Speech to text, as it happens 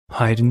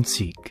Hide and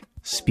Seek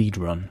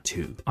Speedrun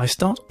 2. I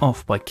start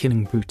off by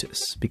killing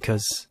Brutus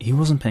because he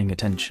wasn't paying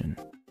attention.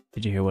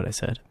 Did you hear what I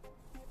said?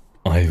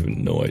 I have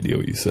no idea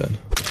what you said.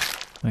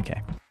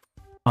 Okay.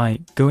 I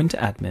go into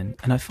admin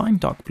and I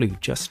find Dark Blue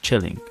just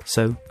chilling,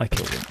 so I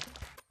kill him.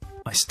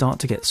 I start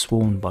to get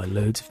swarmed by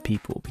loads of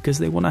people because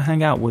they want to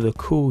hang out with a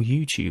cool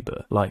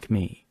YouTuber like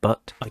me,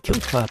 but I kill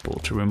Purple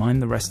to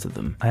remind the rest of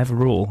them, I have a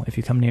rule, if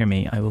you come near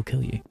me, I will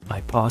kill you.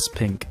 I pass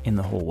Pink in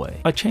the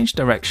hallway. I change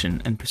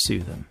direction and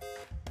pursue them.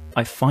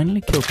 I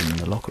finally killed them in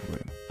the locker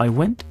room. I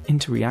went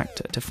into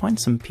Reactor to find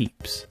some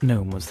peeps. No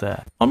one was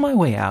there. On my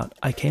way out,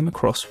 I came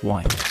across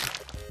White.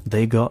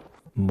 They got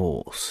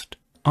morsed.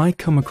 I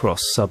come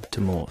across sub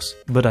to Morse,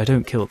 but I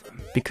don't kill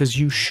them because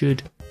you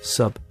should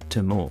sub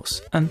to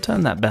Morse and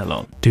turn that bell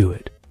on. Do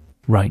it.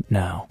 Right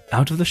now.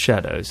 Out of the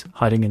shadows,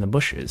 hiding in the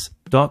bushes,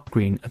 Dark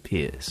Green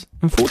appears.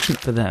 Unfortunate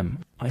for them,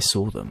 I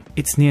saw them.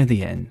 It's near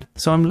the end,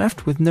 so I'm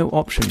left with no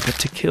option but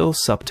to kill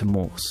sub to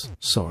Morse.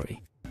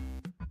 Sorry.